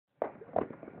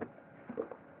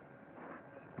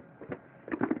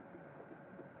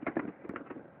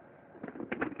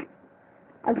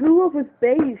I grew up with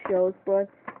baby shows, but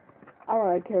I don't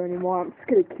really care anymore. I'm just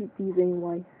gonna keep these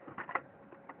anyway.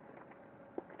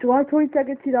 July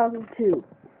 22nd, 2002.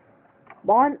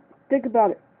 Mine, think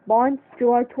about it. Mine's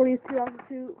July 20th,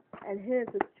 2002, and his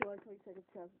is July 22nd,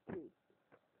 2002.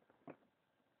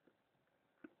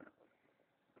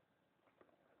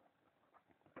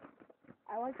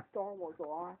 I like Star Wars a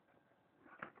lot.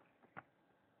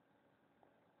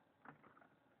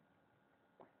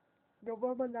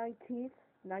 November 19th,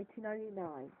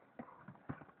 1999.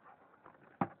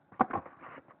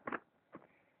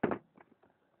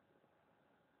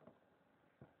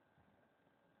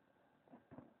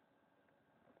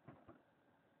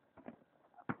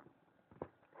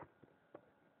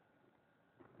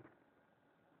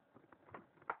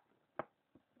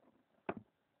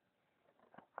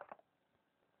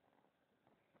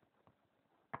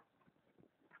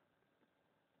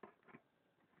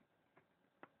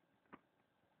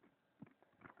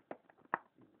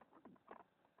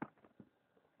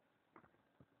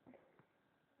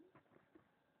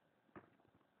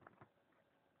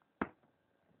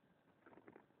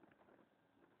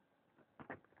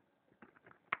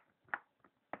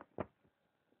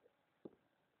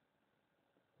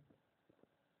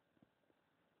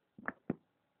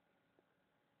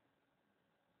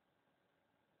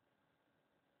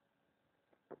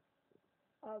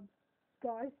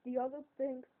 Guys, the other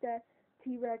things that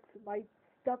T-Rex, my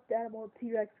stuffed animal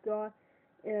T-Rex got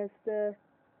is the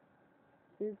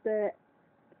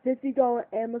 $50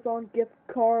 Amazon gift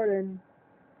card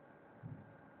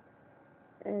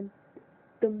and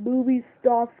the movie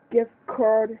stuff gift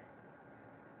card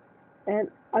and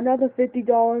another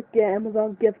 $50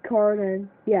 Amazon gift card, and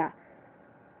yeah.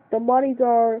 The monies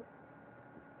are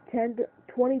 $20,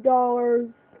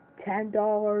 $10,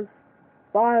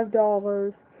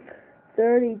 $5,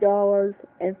 $30,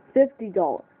 and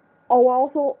 $50. Oh,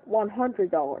 also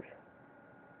 $100.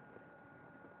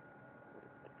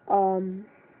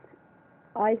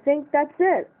 I think that's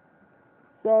it.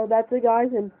 So that's it,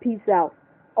 guys, and peace out.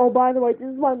 Oh, by the way, this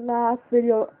is my last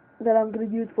video that I'm gonna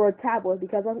use for a tablet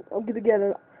because I'm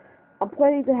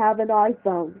planning to have an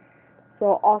iPhone.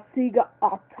 So I'll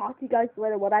talk to you guys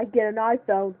later when I get an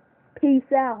iPhone.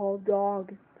 Peace out,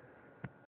 dog.